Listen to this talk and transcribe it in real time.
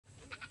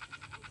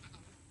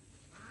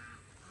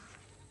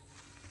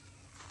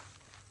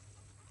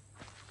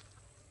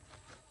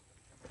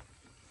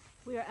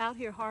We are out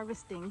here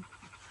harvesting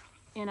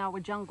in our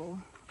jungle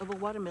of a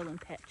watermelon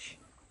patch.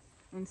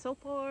 And so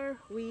far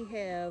we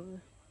have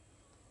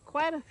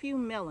quite a few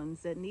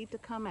melons that need to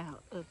come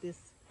out of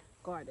this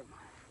garden.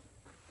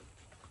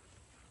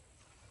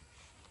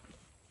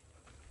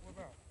 What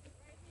about?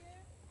 Right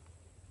here.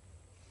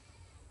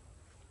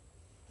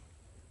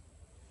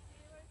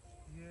 See it right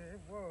there? Yeah,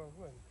 it was,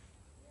 wasn't it?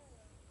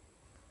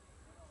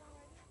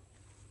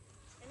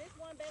 And there's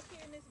one back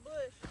here in this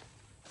bush.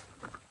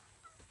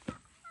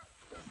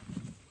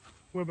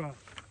 What about?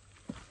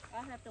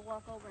 I'll have to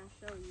walk over and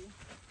show you.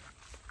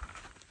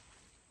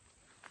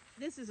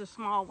 This is a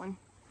small one.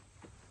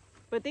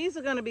 But these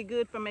are going to be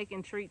good for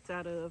making treats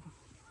out of.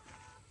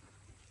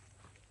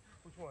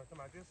 Which one? Talking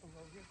about this one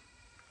over here?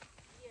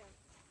 Yeah.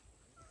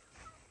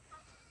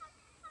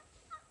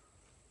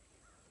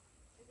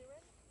 Is it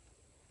ready?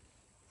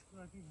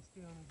 Like you can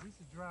still, this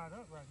is dried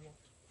up right here.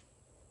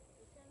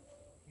 The tender?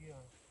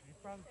 Yeah, you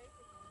probably. Taste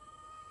it then.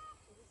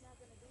 'Cause it's not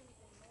going to do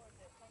anything more if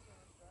that tender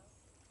is dry.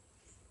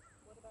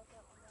 What about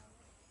that one down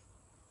there?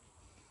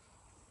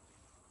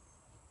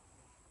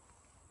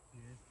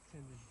 Yeah, it's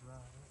tender's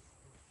dried up.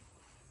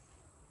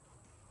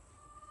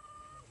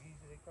 How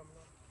easy they coming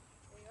off?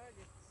 They are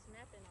just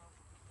snapping off.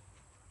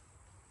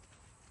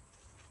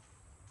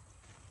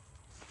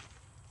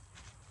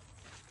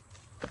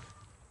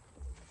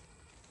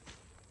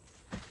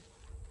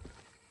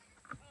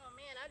 Oh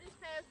man, I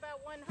just passed by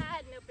one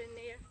hiding up in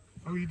there.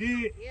 Oh, you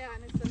did? Yeah,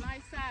 and it's a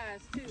nice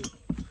size too.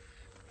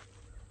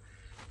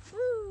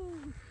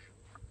 Woo!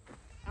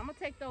 I'm gonna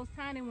take those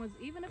tiny ones.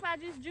 Even if I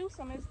just juice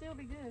them, it'll still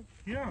be good.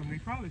 Yeah, they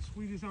probably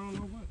sweet as I don't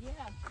know what.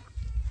 Yeah.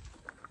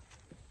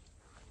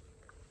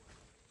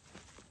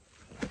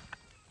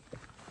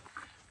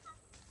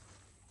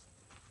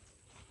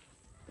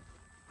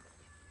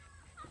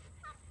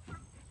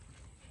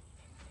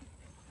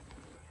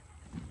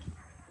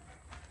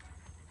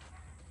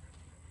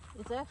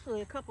 It's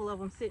actually a couple of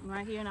them sitting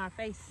right here in our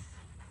face.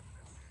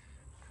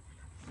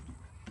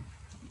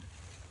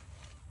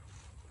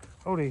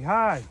 Oh, they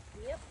hide.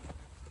 Yep.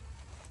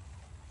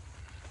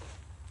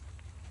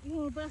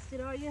 You ain't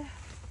busted, are you?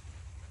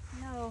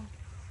 No.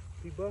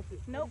 He busted?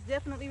 Nope,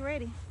 definitely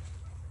ready.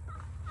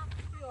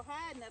 Still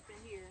hiding up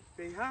in here.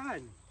 They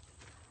hiding.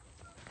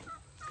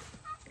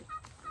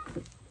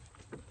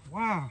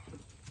 Wow.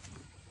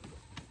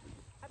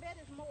 I bet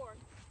it's more.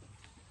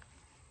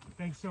 I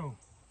think so.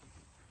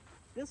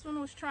 This one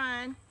was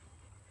trying.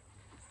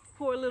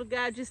 Poor little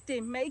guy just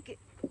didn't make it.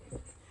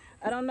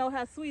 I don't know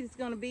how sweet it's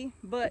gonna be,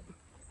 but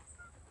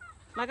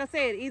like I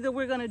said, either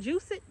we're gonna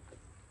juice it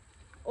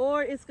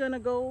or it's gonna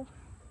go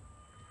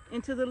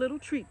into the little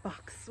treat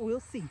box. We'll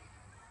see.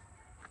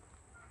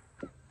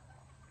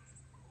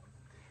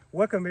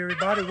 Welcome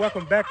everybody,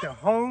 welcome back to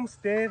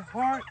Homestead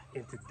Heart.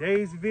 In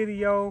today's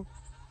video,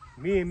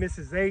 me and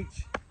Mrs.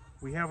 H,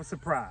 we have a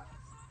surprise.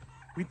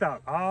 We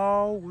thought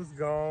all was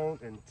gone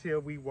until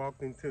we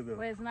walked into the...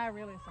 Well, it's not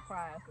really a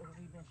surprise because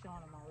we've been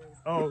showing them already.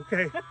 Oh,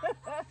 okay.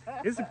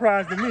 It's a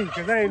surprise to me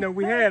because I didn't know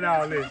we had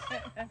all this.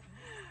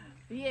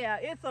 Yeah,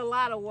 it's a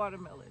lot of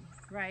watermelon,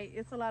 right?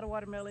 It's a lot of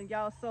watermelon,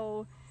 y'all.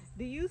 So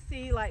do you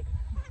see, like,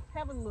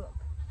 have a look.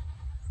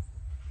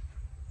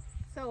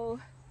 So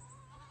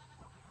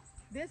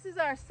this is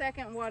our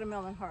second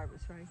watermelon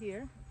harvest right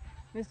here.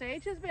 Mr.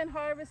 H has been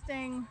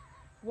harvesting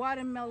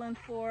watermelon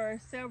for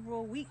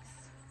several weeks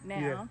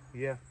now.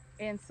 Yeah.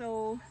 And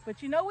so,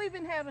 but you know, we've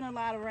been having a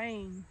lot of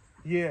rain.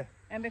 Yeah.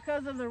 And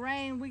because of the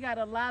rain, we got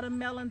a lot of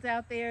melons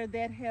out there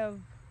that have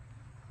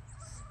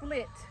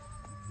split.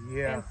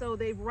 Yeah. And so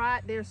they've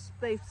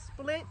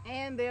split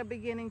and they're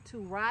beginning to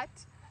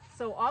rot.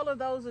 So all of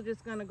those are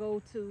just gonna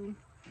go to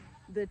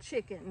the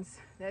chickens.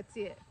 That's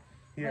it.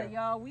 Yeah. But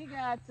y'all, we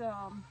got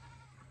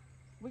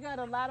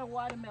a lot of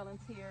watermelons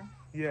here.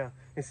 Yeah.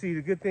 And see,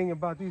 the good thing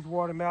about these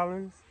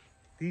watermelons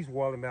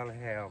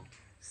have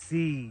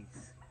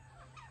seeds.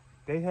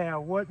 They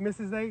have what,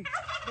 Mrs. H?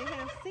 They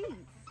have seeds.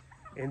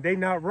 And they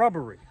not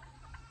rubbery.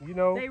 You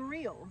know, They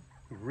real.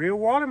 real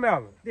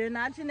watermelon. They're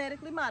not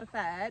genetically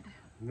modified.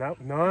 No,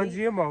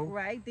 non-GMO.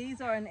 Right.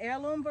 These are an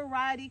heirloom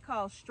variety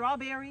called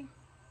strawberry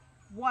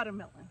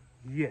watermelon.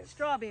 Yes.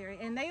 Strawberry.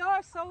 And they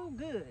are so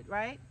good,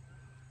 right?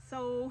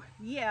 So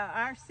yeah,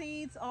 our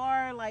seeds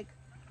are like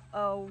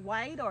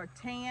white or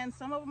tan.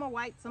 Some of them are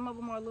white, some of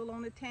them are a little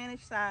on the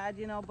tannish side,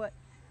 you know, but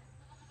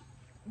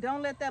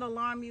don't let that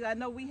alarm you. I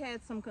know we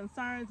had some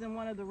concerns in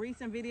one of the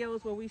recent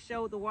videos where we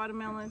showed the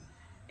watermelon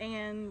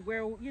and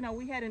where, you know,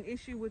 we had an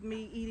issue with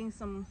me eating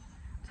some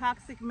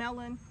toxic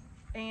melon,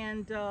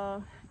 and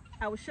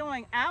I was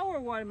showing our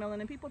watermelon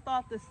and people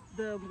thought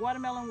the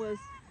watermelon was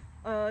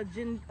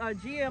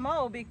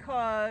GMO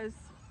because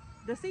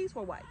the seeds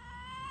were white.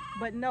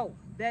 But no,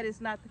 that is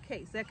not the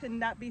case. That could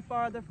not be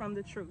farther from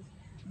the truth.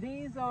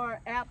 These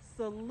are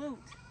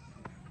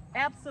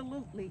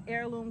absolutely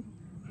heirloom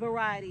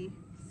variety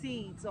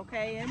seeds,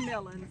 okay, and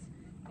melons,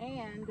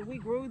 and we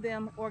grew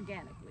them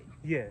organically.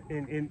 Yeah,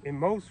 and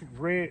most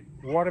red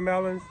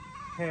watermelons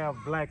have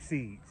black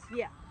seeds.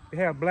 Yeah. They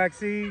have black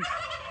seeds,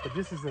 but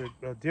this is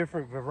a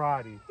different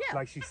variety, Yeah.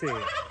 like she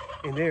said.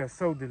 And they are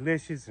so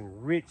delicious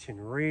and rich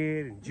and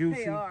red and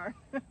juicy. They are.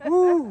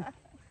 Woo!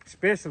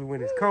 Especially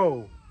when it's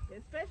cold.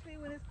 Especially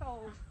when it's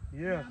cold.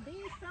 Yeah.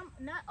 Now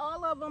not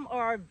all of them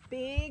are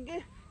big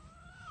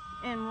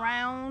and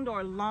round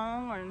or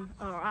long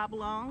or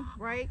oblong,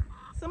 right?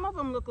 Some of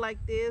them look like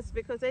this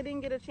because they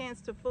didn't get a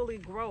chance to fully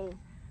grow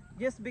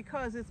just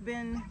because it's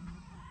been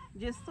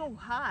just so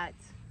hot.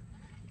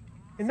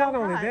 And not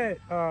only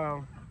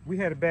that, we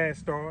had a bad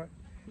start.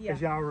 Yeah.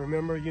 As y'all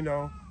remember, you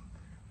know,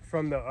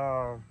 from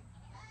the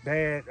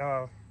bad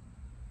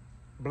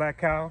black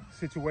cow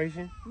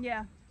situation.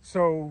 Yeah.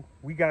 So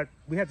we had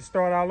to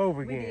start all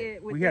over again.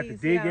 We had to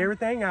dig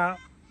everything out.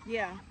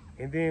 Yeah.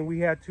 And then we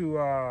had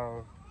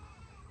to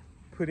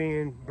put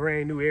in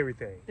brand new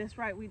everything. That's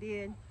right, we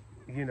did.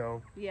 You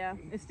know. Yeah.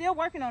 It's still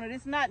working on it.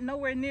 It's not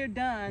nowhere near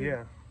done.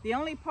 Yeah. The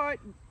only part,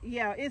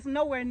 yeah, it's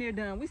nowhere near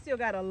done. We still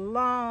got a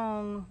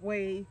long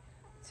way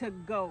to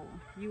go,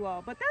 you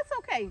all. But that's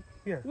okay.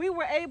 Yeah. We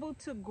were able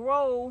to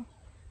grow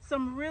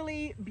some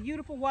really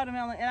beautiful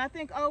watermelon, and I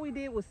think all we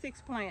did was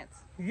 6 plants.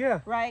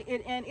 Yeah. Right?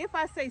 And if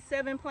I say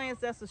 7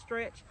 plants, that's a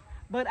stretch.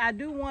 But I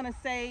do want to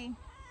say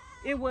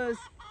it was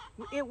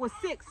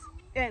 6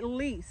 at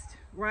least,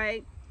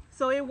 right?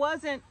 So it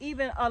wasn't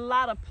even a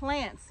lot of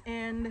plants,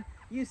 and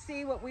you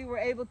see what we were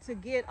able to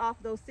get off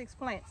those 6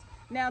 plants.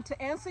 Now,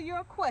 to answer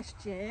your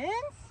questions,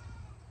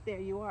 there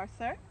you are,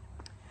 sir.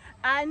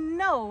 I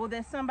know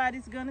that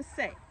somebody's gonna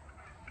say,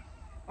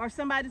 or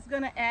somebody's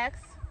gonna ask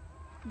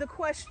the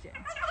question,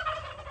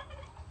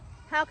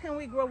 how can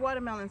we grow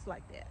watermelons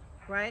like that,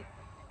 right?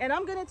 And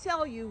I'm gonna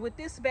tell you, with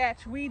this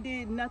batch, we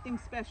did nothing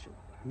special.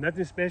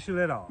 Nothing special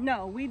at all.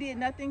 No, we did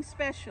nothing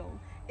special.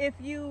 If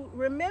you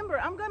remember,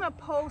 I'm gonna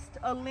post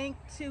a link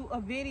to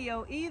a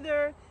video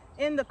either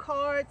in the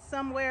card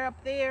somewhere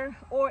up there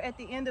or at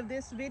the end of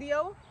this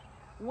video,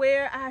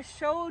 where I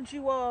showed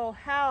you all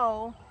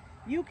how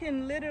you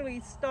can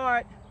literally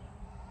start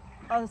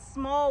a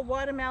small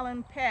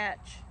watermelon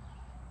patch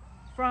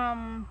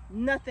from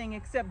nothing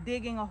except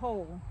digging a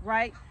hole,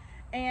 right?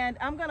 And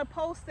I'm gonna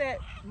post that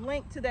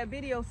link to that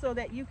video so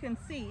that you can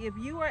see. If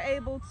you are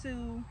able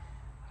to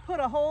put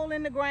a hole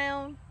in the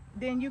ground,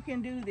 then you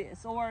can do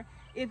this. Or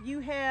if you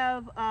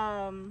have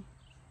a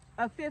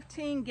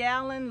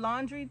 15-gallon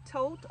laundry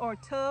tote or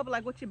tub,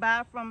 like what you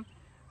buy from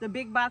the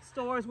big box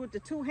stores with the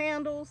 2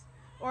 handles,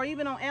 or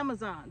even on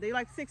Amazon, they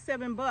like $6,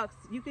 $7.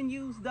 You can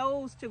use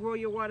those to grow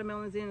your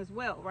watermelons in as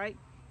well, right?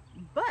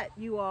 But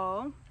you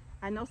all,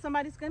 I know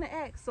somebody's gonna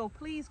ask, so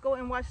please go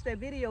and watch that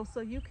video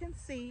so you can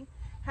see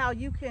how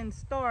you can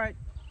start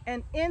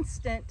an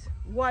instant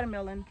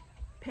watermelon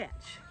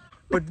patch.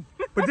 But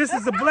this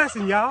is a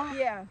blessing, y'all.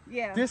 Yeah.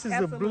 This is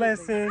absolutely. a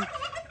blessing.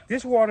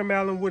 This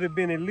watermelon would have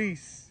been at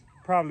least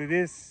probably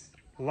this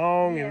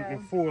long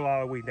and full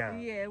all the way down.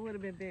 Yeah, it would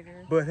have been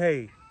bigger. But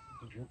hey,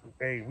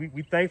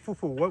 we thankful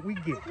for what we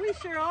get. We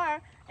sure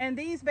are. And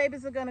these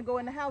babies are gonna go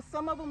in the house.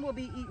 Some of them will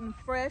be eaten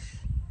fresh,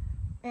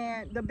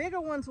 and the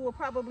bigger ones will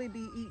probably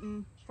be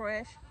eaten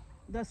fresh.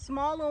 The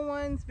smaller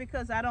ones,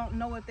 because I don't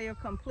know if they are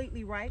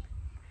completely ripe.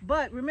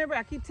 But remember,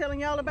 I keep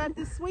telling y'all about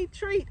this sweet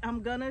treat.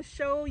 I'm gonna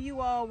show you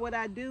all what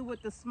I do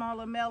with the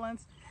smaller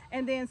melons.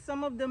 And then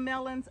some of the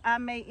melons, I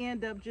may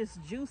end up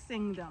just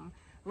juicing them,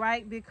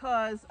 right?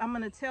 Because I'm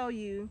gonna tell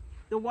you,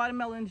 the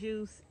watermelon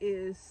juice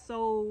is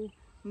so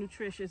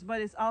nutritious,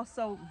 but it's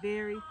also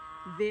very,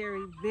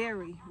 very,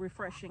 very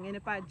refreshing. And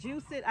if I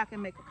juice it, I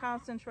can make a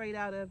concentrate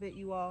out of it,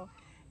 you all.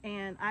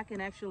 And I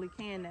can actually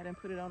can that and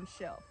put it on the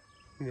shelf.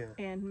 Yeah.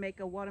 And make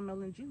a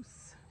watermelon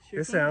juice. Sure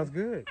It sounds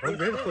good. I'm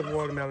ready for the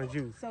watermelon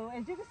juice. So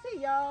as you can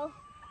see, y'all,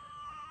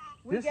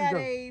 we got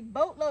a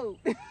boatload.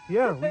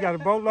 Yeah, we got a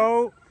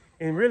boatload.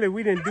 And really,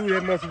 we didn't do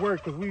that much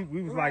work because we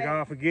was like,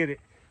 oh, forget it.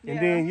 And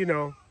then, you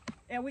know.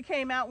 And we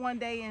came out one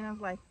day and I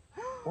was like,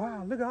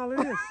 wow, look at all of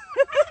this.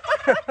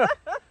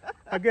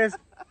 I guess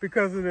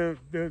because of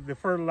the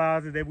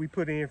fertilizer that we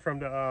put in from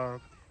the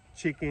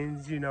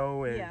chickens, you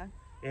know,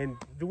 and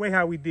the way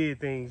how we did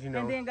things, you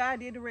know. And then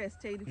God did the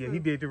rest, tell you the truth. Yeah, he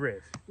did the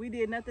rest. We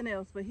did nothing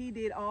else, but he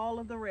did all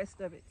of the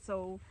rest of it.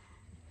 So,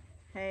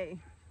 hey,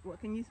 what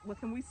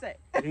can we say?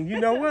 And you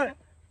know what?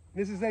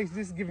 This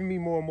is giving me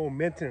more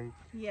momentum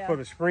for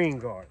the spring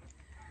garden.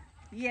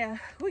 Yeah,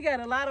 we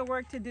got a lot of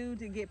work to do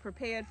to get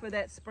prepared for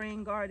that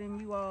spring garden,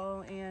 you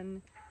all,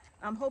 and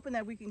I'm hoping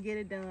that we can get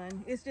it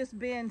done. It's just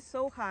been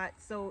so hot,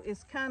 so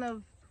it's kind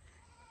of,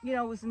 you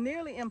know, it's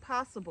nearly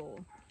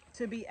impossible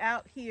to be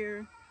out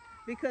here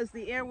because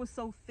the air was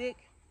so thick.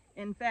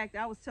 In fact,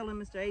 I was telling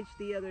Mr. H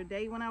the other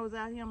day when I was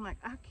out here, I'm like,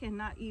 I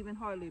cannot even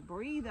hardly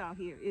breathe out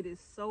here. It is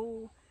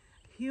so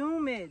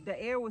humid. The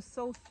air was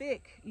so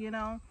thick, you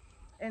know.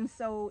 And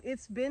so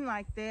it's been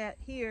like that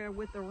here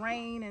with the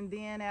rain, and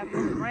then after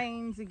it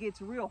rains, it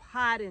gets real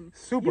hot, and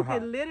you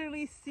can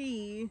literally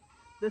see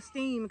the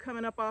steam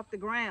coming up off the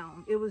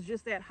ground. It was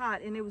just that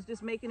hot, and it was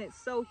just making it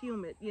so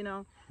humid, you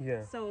know.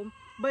 Yeah. So,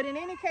 but in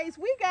any case,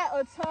 we got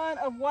a ton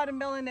of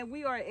watermelon that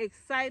we are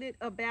excited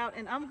about,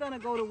 and I'm gonna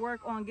go to work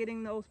on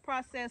getting those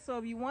processed. So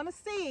if you want to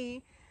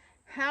see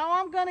how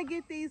I'm gonna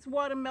get these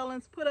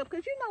watermelons put up,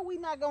 because you know we're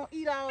not gonna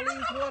eat all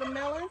these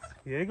watermelons.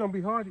 Yeah, it's gonna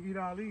be hard to eat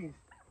all these.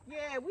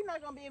 Yeah, we're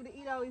not gonna be able to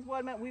eat all these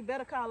watermelons. We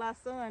better call our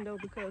son though,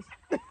 because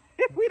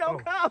if we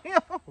don't call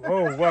him,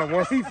 Oh, well,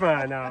 once he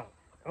find out,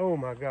 oh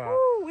my God.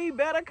 ooh, we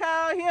better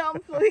call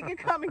him so he can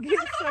come and get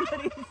some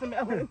of these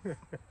melons.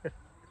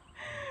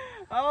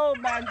 Oh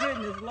my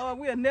goodness, Lord,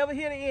 we'll never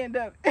hear the end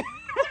of it.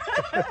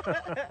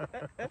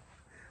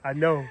 I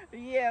know.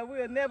 Yeah,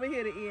 we'll never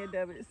hear the end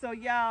of it. So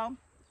y'all,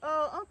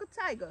 Uncle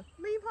Tiger,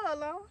 leave her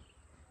alone.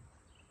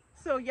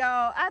 So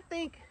y'all, I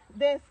think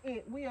that's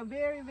it. We are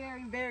very,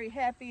 very, very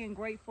happy and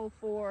grateful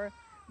for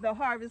the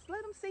harvest.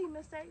 Let them see,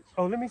 Miss H.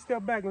 Oh, let me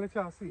step back and let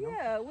y'all see.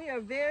 Yeah, we are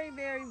very,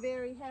 very,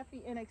 very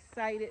happy and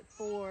excited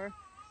for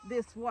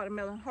this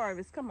watermelon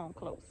harvest. Come on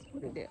close.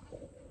 Look at that.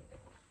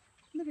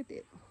 Look at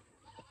that.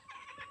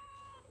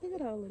 Look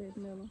at all of that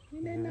melon.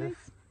 Isn't that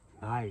nice?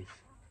 Nice.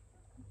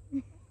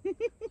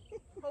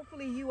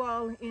 Hopefully you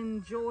all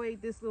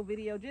enjoyed this little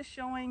video, just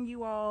showing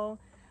you all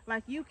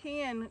like you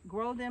can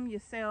grow them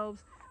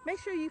yourselves. Make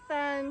sure you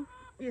find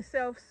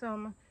yourself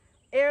some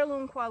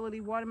heirloom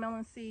quality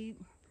watermelon seed.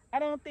 I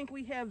don't think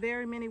we have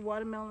very many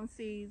watermelon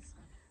seeds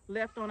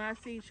left on our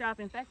seed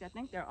shop. In fact, I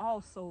think they're all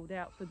sold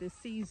out for this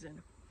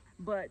season.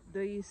 But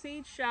the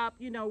seed shop,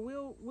 you know,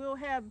 we'll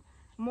have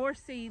more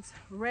seeds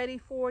ready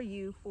for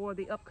you for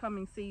the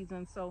upcoming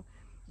season. So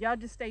y'all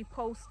just stay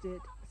posted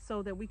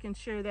so that we can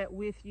share that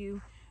with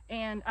you.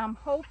 And I'm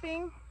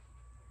hoping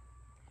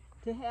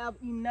to have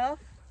enough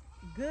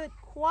good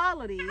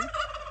quality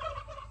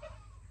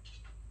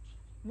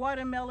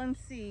watermelon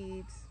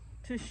seeds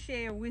to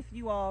share with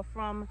you all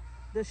from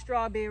the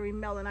strawberry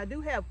melon. I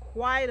do have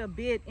quite a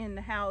bit in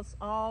the house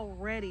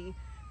already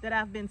that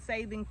I've been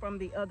saving from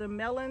the other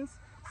melons.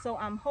 So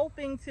I'm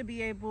hoping to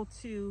be able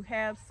to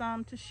have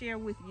some to share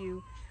with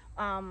you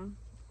on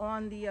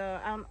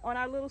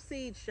our little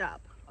seed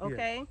shop.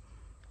 Okay. Yeah.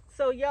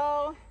 So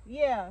y'all,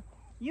 yeah,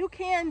 you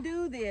can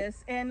do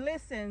this. And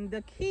listen,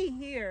 the key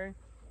here,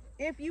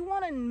 if you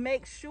want to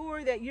make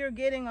sure that you're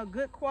getting a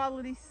good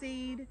quality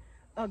seed,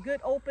 a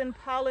good open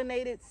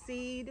pollinated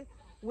seed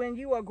when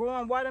you are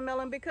growing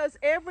watermelon, because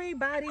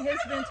everybody has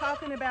been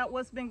talking about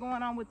what's been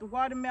going on with the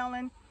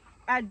watermelon.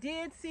 I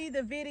did see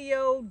the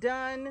video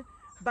done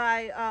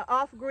by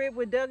Off Grid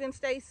with Doug and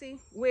Stacy,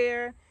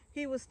 where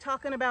he was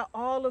talking about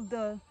all of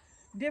the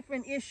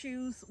different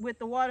issues with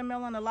the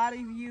watermelon. A lot of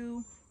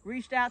you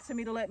reached out to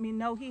me to let me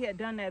know he had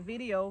done that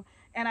video,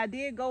 and I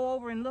did go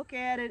over and look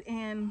at it.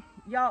 And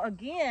y'all,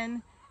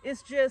 again,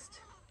 it's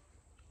just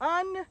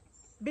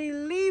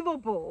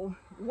unbelievable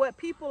what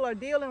people are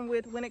dealing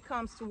with when it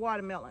comes to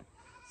watermelon.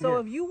 So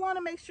if you want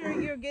to make sure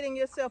you're getting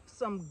yourself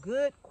some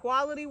good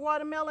quality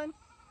watermelon,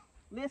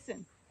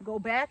 listen, go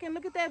back and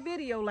look at that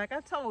video like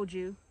I told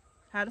you,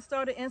 how to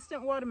start an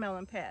instant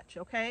watermelon patch,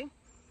 okay?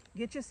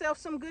 Get yourself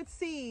some good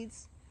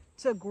seeds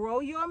to grow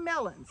your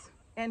melons.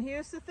 And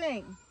here's the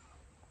thing,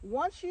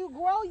 once you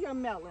grow your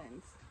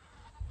melons,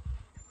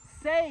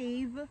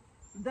 save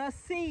the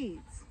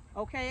seeds,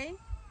 okay?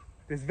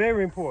 It's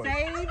very important.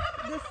 Save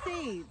the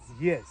seeds.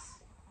 Yes.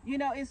 You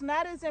know, it's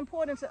not as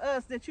important to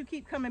us that you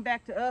keep coming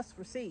back to us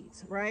for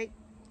seeds, right?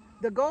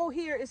 The goal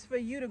here is for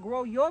you to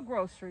grow your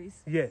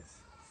groceries. Yes.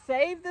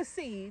 Save the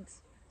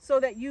seeds so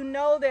that you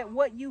know that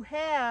what you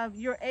have,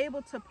 you're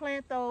able to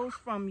plant those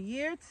from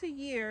year to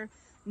year,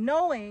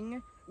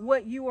 knowing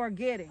what you are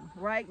getting,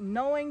 right?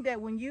 Knowing that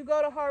when you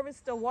go to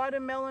harvest a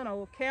watermelon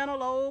or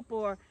cantaloupe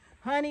or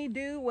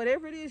honeydew,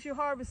 whatever it is you're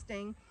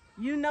harvesting,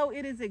 you know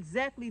it is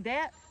exactly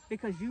that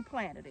because you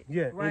planted it.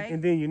 Yeah, right?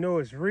 and then you know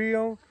it's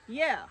real.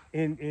 Yeah.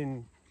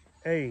 And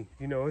hey,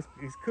 you know, it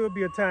could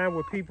be a time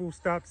where people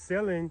stop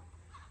selling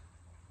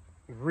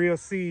real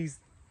seeds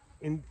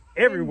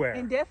everywhere.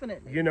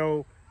 Indefinitely. You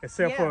know,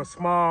 except for a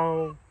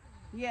small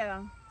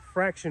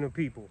fraction of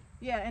people.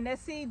 Yeah, and that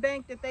seed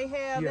bank that they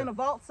have in a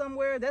vault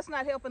somewhere, that's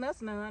not helping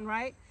us none,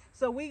 right?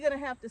 So we're going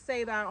to have to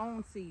save our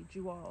own seeds,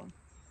 you all.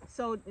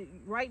 So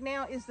right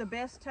now is the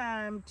best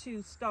time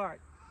to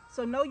start.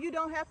 So no, you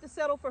don't have to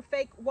settle for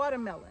fake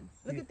watermelon.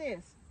 Look at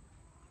this.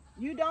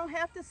 You don't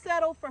have to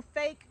settle for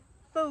fake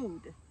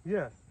food.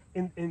 Yeah.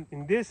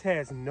 And this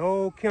has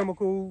no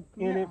chemical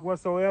in it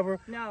whatsoever.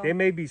 No. They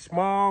may be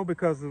small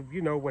because of,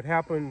 you know, what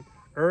happened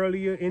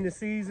earlier in the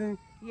season.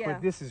 Yeah.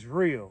 But this is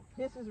real.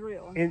 This is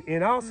real.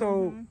 And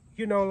also,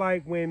 you know,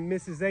 like when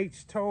Mrs.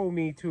 H told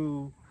me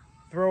to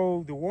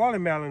throw the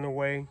watermelon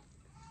away,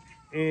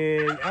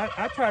 and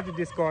I tried to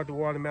discard the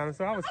watermelon,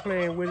 so I was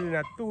playing with it and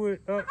I threw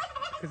it up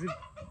because it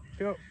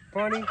felt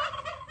funny,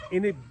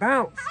 and it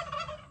bounced.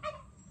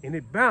 And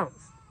it bounced,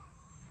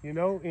 you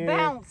know.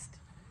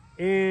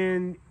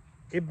 And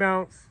it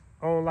bounced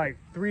on like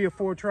 3 or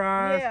 4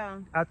 tries. Yeah.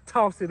 I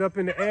tossed it up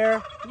in the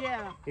air.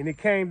 Yeah. And it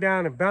came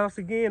down and bounced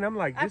again. I'm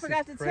like, this is crazy.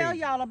 I forgot to tell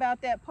y'all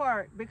about that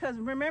part because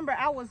remember,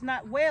 I was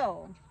not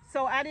well.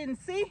 So I didn't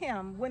see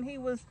him when he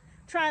was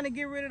trying to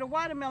get rid of the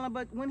watermelon.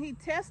 But when he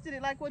tested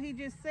it, like what he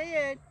just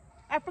said,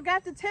 I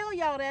forgot to tell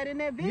y'all that in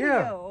that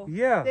video.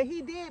 Yeah. That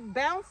he did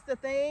bounce the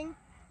thing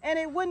and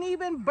it wouldn't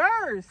even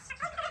burst.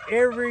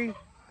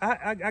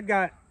 I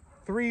got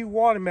 3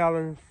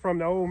 watermelons from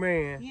the old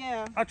man.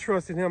 Yeah. I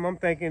trusted him. I'm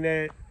thinking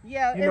that,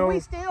 Yeah, you and know, we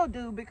still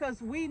do,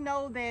 because we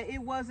know that it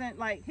wasn't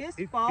like his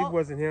fault. it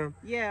wasn't him.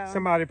 Yeah.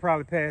 Somebody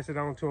probably passed it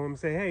on to him and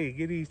say, hey,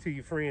 give these to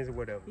your friends or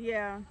whatever.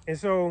 Yeah. And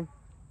so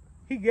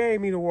he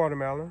gave me the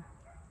watermelon.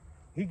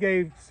 He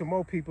gave some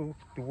more people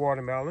the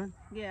watermelon.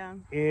 Yeah.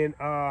 And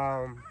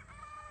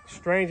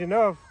strange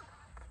enough,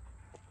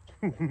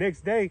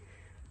 next day,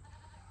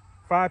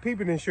 5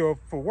 people didn't show up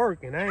for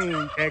work, and I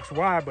ain't asked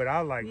why, but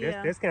I was like,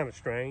 Yeah. that's kind of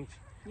strange,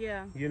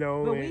 Yeah. you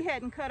know. But and, we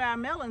hadn't cut our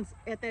melons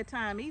at that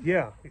time either.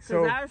 yeah, Because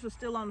so ours was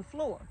still on the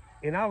floor.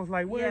 and I was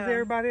like, where's Yeah.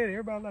 everybody at?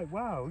 Everybody like,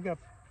 wow, we got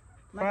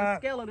Like a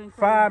skeleton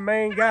crew. 5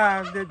 main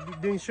guys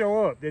that didn't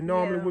show up that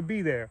normally Yeah. would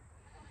be there.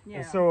 Yeah.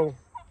 And so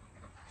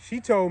she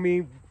told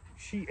me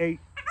she ate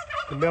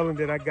the melon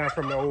that I got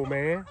from the old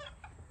man.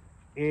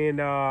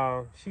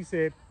 And she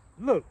said,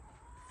 look,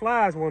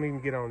 flies won't even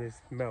get on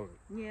this melon.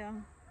 Yeah.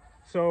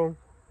 So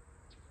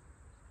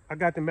I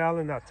got the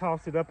melon, I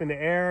tossed it up in the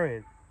air,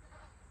 and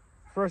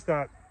first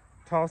I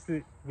tossed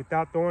it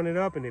without throwing it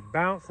up and it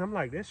bounced. I'm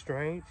like, that's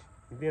strange.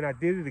 And then I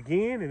did it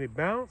again and it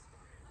bounced.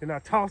 Then I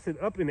tossed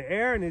it up in the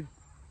air and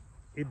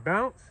it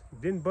bounced,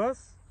 didn't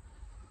bust.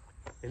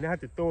 And I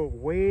had to throw it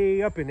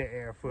way up in the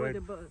air for With it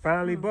the bust.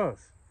 finally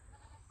bust.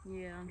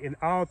 Yeah. And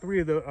all 3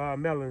 of the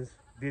melons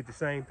did the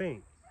same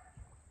thing.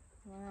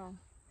 Wow.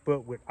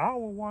 But with our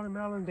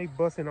watermelon, they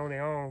busting on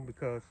their own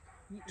because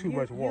too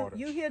much water.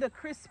 You hear the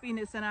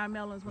crispiness in our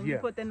melons when you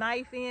Yeah. put the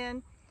knife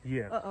in.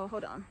 Yeah. Uh-oh,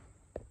 hold on.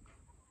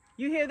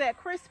 You hear that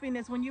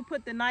crispiness when you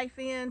put the knife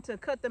in to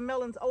cut the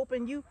melons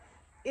open.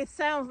 It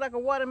sounds like a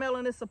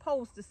watermelon is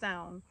supposed to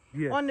sound.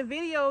 Yeah. On the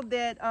video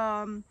that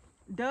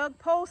Doug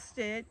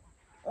posted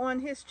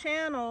on his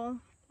channel,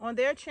 on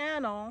their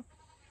channel,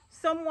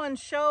 someone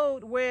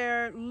showed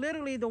where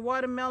literally the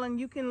watermelon,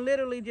 you can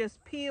literally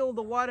just peel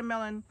the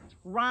watermelon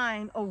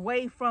rind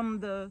away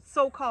from the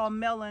so-called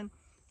melon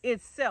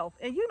itself.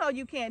 And you know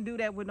you can't do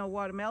that with no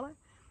watermelon.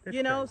 That's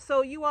you know, crazy.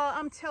 so you all,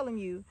 I'm telling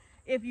you,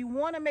 if you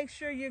want to make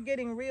sure you're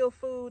getting real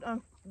food,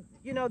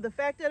 you know, the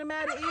fact of the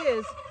matter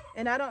is,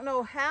 and I don't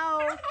know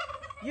how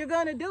you're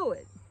going to do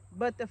it,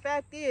 but the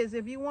fact is,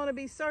 if you want to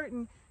be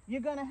certain,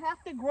 you're going to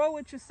have to grow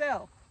it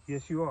yourself.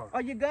 Yes, you are.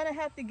 Or you're going to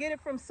have to get it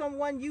from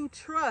someone you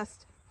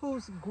trust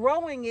who's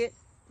growing it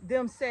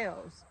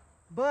themselves.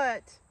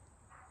 But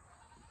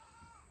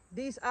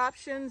these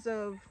options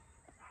of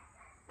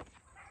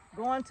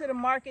going to the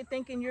market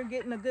thinking you're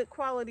getting a good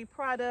quality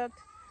product,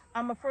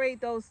 I'm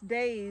afraid those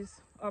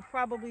days are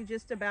probably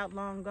just about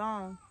long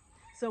gone.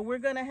 So we're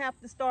going to have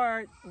to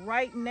start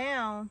right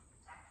now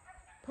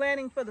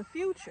planning for the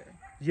future.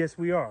 Yes,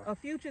 we are. A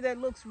future that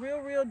looks real,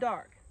 real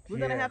dark. We're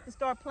going to Yeah. have to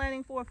start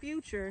planning for a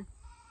future,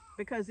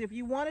 because if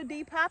you want to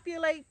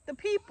depopulate the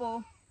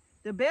people,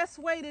 the best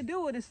way to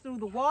do it is through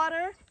the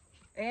water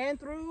and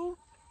through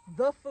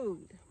the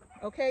food.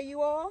 Okay,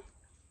 you all?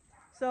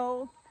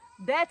 So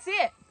that's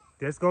it.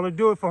 That's gonna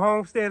do it for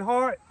Homestead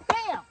Heart.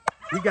 Bam!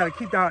 We gotta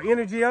keep our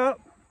energy up.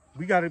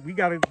 We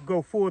gotta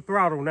go full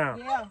throttle now.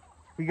 Yeah.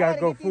 We gotta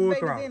go get these full babies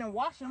throttle. in and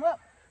wash them up.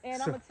 And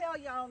So- I'm gonna tell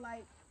y'all,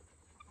 like,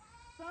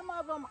 some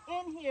of them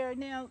in here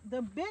now,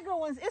 the bigger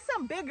ones, it's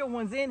some bigger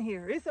ones in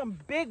here. It's some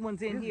big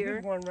ones in here.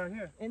 This one right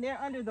here. And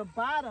they're under the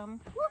bottom.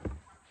 Whoop.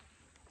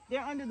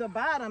 They're under the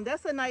bottom.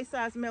 That's a nice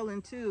size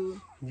melon too.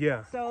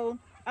 Yeah. So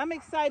I'm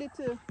excited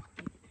to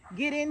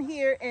get in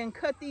here and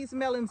cut these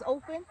melons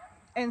open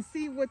and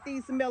see what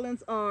these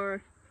melons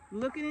are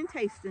looking and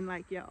tasting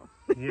like, y'all.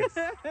 Yes.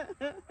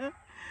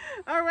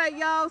 All right,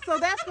 y'all. So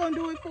that's gonna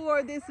do it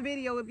for this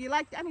video. If you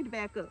like, I need to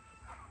back up.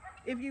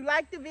 If you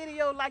like the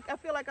video, like, I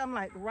feel like I'm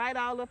like right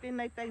all up in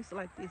their face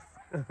like this.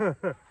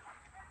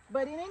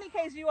 But in any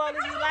case, you all,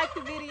 if you like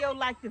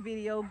the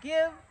video,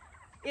 give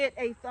it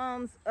a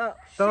thumbs up.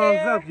 Thumbs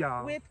Share up,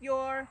 y'all. with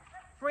your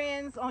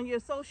friends on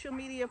your social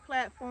media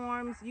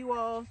platforms. You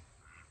all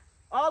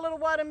of the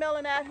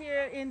watermelon out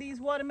here in these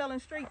watermelon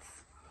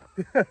streets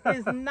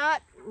is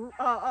not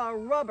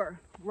rubber,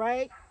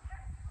 right?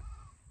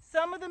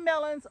 Some of the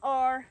melons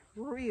are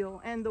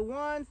real, and the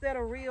ones that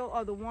are real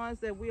are the ones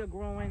that we are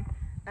growing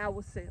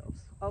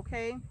ourselves,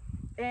 okay?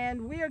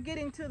 And we are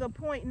getting to the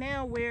point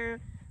now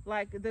where,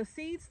 like, the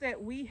seeds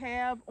that we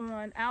have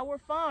on our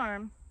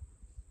farm,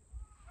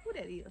 who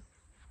that is?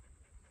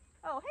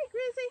 Oh, hey,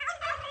 Grizzy.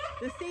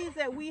 The seeds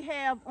that we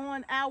have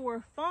on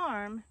our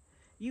farm,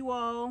 you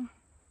all,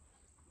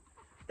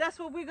 that's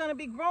what we're going to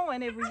be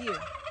growing every year.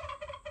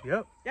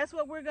 Yep. That's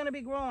what we're going to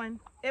be growing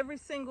every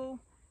single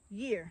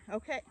year,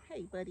 okay?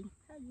 Hey, buddy,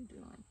 how you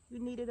doing? You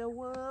needed a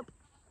whoop?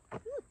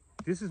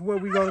 This is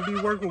what we're gonna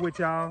be working with,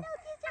 y'all.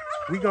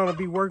 We're gonna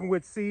be working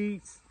with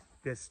seeds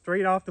that's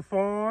straight off the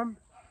farm.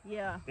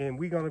 Yeah. And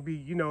we're gonna be,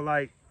 you know,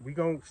 like, we're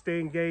gonna stay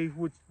engaged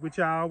with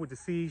y'all, with the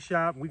seed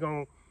shop. We're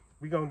gonna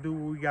do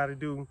what we gotta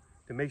do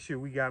to make sure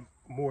we got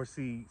more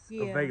seeds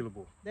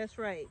available. That's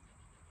right.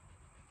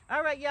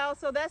 All right, y'all.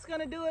 So that's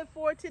gonna do it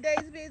for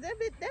today's video.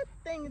 That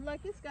thing, like,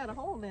 it's got a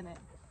hole in it.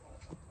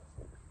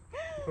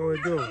 What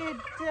we do? It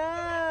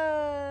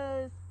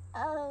does.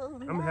 Oh,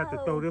 I'm gonna have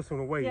to throw this one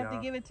away, You y'all. have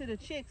to give it to the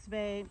chicks,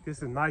 babe. This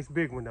is a nice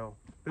big one though,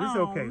 but it's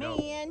okay though.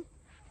 Man.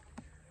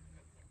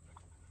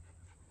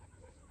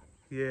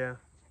 Yeah,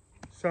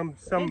 It's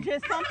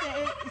just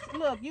something.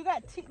 Look, you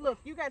got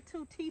you got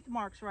 2 teeth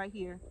marks right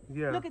here.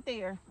 Yeah. Look at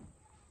there.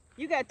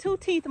 You got 2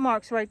 teeth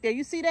marks right there.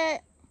 You see that?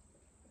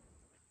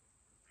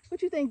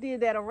 What you think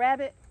did that? A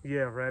rabbit?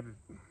 Yeah, rabbit.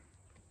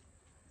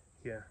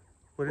 Yeah.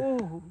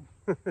 Ooh.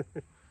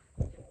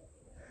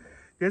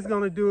 That's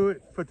gonna do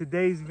it for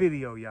today's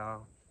video,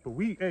 y'all. But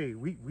we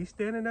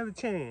stand another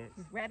chance.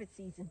 It's rabbit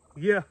season.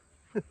 Yeah.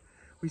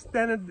 We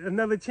stand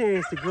another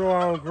chance to grow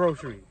our own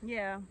groceries.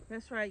 Yeah,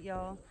 that's right,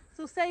 y'all.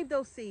 So save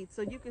those seeds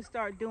so you can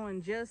start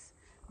doing just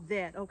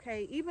that,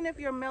 okay? Even if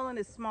your melon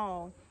is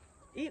small,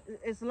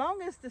 as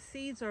long as the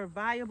seeds are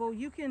viable,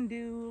 you can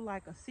do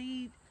like a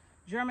seed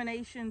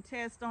germination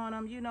test on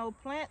them. You know,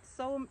 plant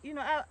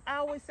I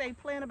always say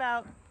plant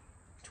about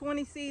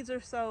 20 seeds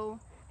or so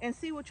and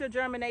see what your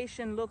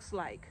germination looks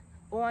like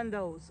on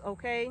those,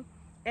 okay?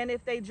 And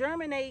if they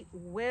germinate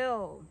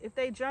well,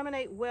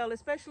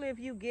 especially if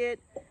you get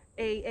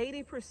a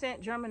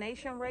 80%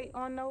 germination rate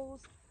on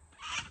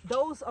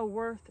those are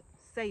worth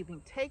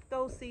saving. Take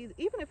those seeds,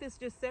 even if it's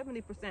just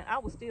 70%, I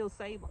would still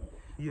save them,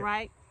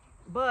 right?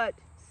 But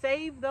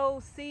save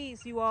those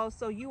seeds, you all,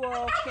 so you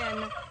all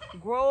can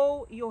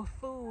grow your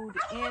food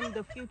in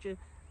the future.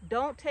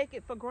 Don't take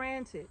it for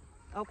granted,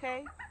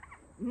 okay?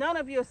 None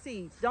of your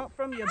seeds. Don't,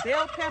 from your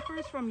bell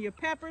peppers, from your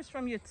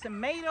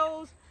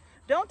tomatoes.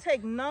 Don't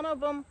take none of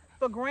them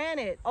for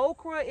granted.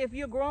 Okra, if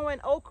you're growing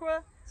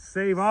okra,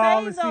 save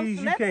all the seeds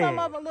you let can. some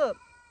of them, look,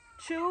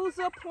 choose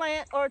a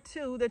plant or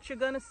 2 that you're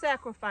going to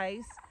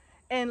sacrifice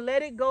and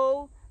let it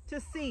go to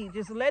seed.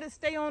 Just let it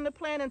stay on the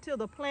plant until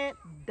the plant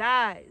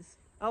dies,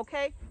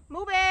 okay?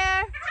 Moo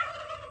Bear.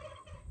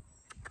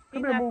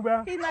 Come here, Moo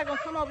Bear. He's not going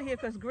to come over here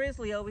because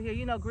Grizzly over here.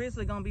 You know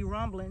Grizzly going to be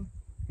rumbling.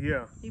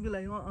 Yeah. He be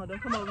like,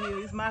 don't come over here.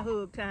 It's my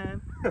hug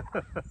time.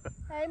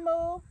 Hey,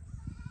 Moo.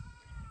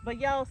 But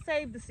y'all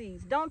save the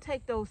seeds. Don't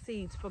take those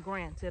seeds for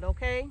granted,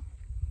 okay?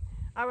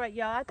 All right,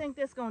 y'all, I think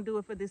that's going to do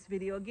it for this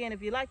video. Again,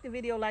 if you like the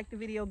video,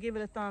 give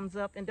it a thumbs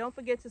up. And don't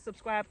forget to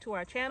subscribe to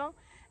our channel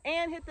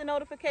and hit the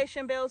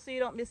notification bell so you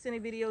don't miss any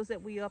videos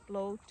that we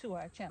upload to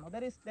our channel.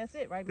 That's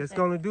it, right? That's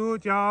going to do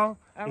it, y'all.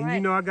 And right.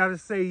 You know I got to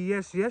say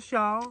yes,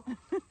 y'all.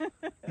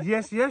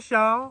 yes,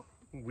 y'all.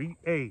 We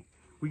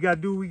got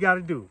to do what we got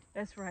to do.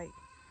 That's right.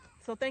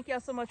 So thank y'all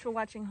so much for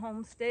watching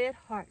Homestead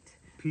Heart.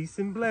 Peace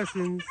and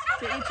blessings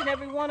to each and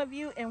every one of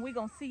you, and we're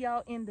gonna see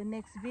y'all in the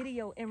next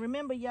video. And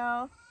remember,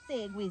 y'all,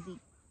 say it, Gwizzy.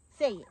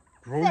 Say it.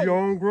 Grow your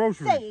own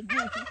groceries. Say it,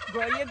 Gwizzy.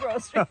 Grow your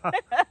groceries.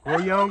 Grow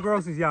your own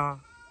groceries,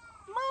 y'all.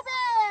 Moo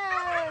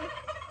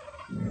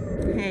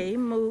Bear. Hey,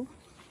 Moo.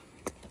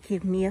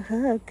 Give me a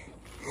hug.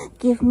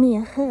 Give me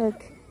a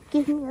hug.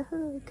 Give me a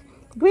hug.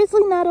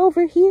 Grizzly not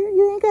over here.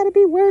 You ain't gotta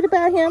be worried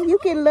about him. You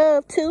get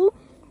love too.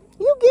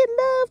 You get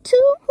love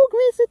too. Who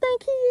Grizzly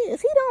think he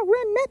is? He don't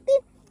run nothing.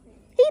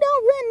 He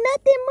don't run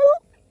nothing,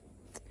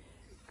 Moo.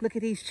 Look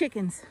at these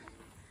chickens.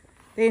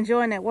 They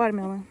enjoying that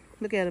watermelon.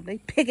 Look at them. They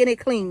picking it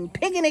clean.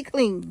 Picking it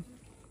clean.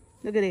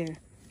 Look at there.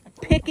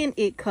 Picking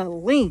it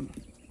clean.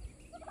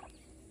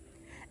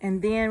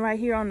 And then right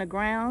here on the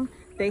ground,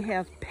 they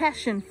have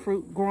passion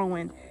fruit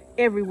growing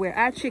everywhere.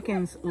 Our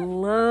chickens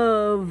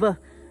love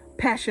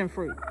passion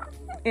fruit.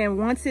 And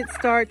once it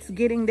starts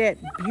getting that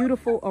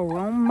beautiful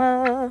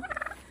aroma,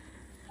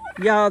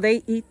 y'all,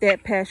 they eat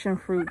that passion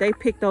fruit. They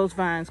pick those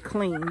vines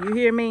clean. You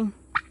hear me?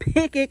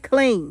 Pick it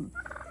clean.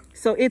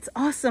 So it's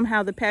awesome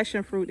how the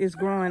passion fruit is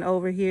growing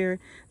over here.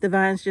 The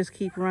vines just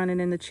keep running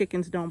and the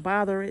chickens don't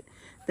bother it.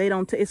 They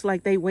don't, it's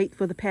like they wait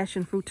for the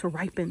passion fruit to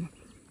ripen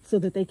so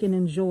that they can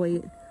enjoy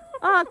it.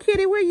 Oh,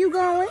 kitty, where you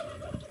going?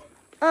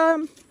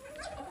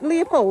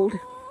 Leopold.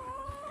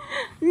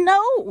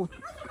 No.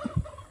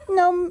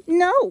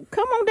 No.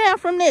 Come on down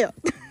from there.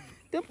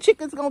 Them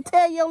chickens gonna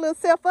tear your little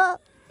self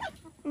up.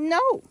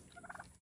 No.